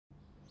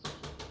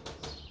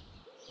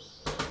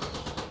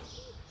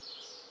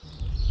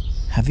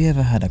Have you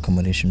ever had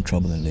accommodation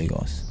trouble in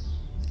Lagos?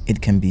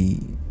 It can be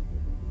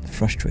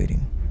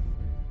frustrating.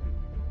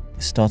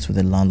 It starts with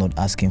the landlord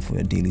asking for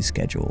your daily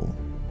schedule,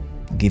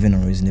 giving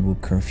unreasonable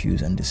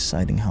curfews, and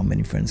deciding how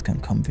many friends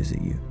can come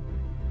visit you.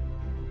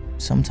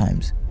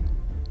 Sometimes,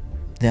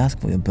 they ask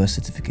for your birth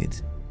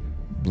certificate,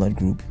 blood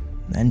group,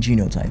 and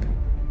genotype.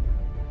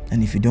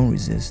 And if you don't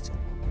resist,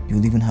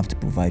 you'll even have to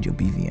provide your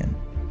BVN.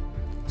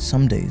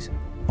 Some days,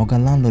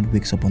 Oga Landlord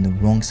wakes up on the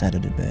wrong side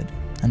of the bed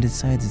and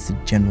decides it's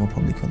a general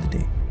public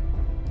holiday.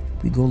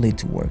 We go late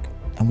to work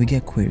and we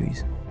get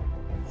queries.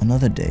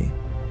 Another day,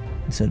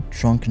 it's a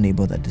drunk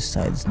neighbor that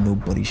decides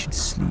nobody should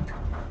sleep.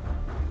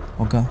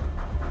 Oga,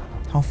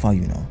 how far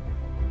you know?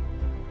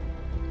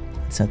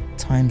 It's at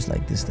times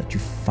like this that you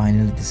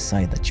finally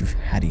decide that you've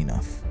had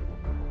enough.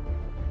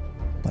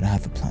 But I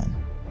have a plan.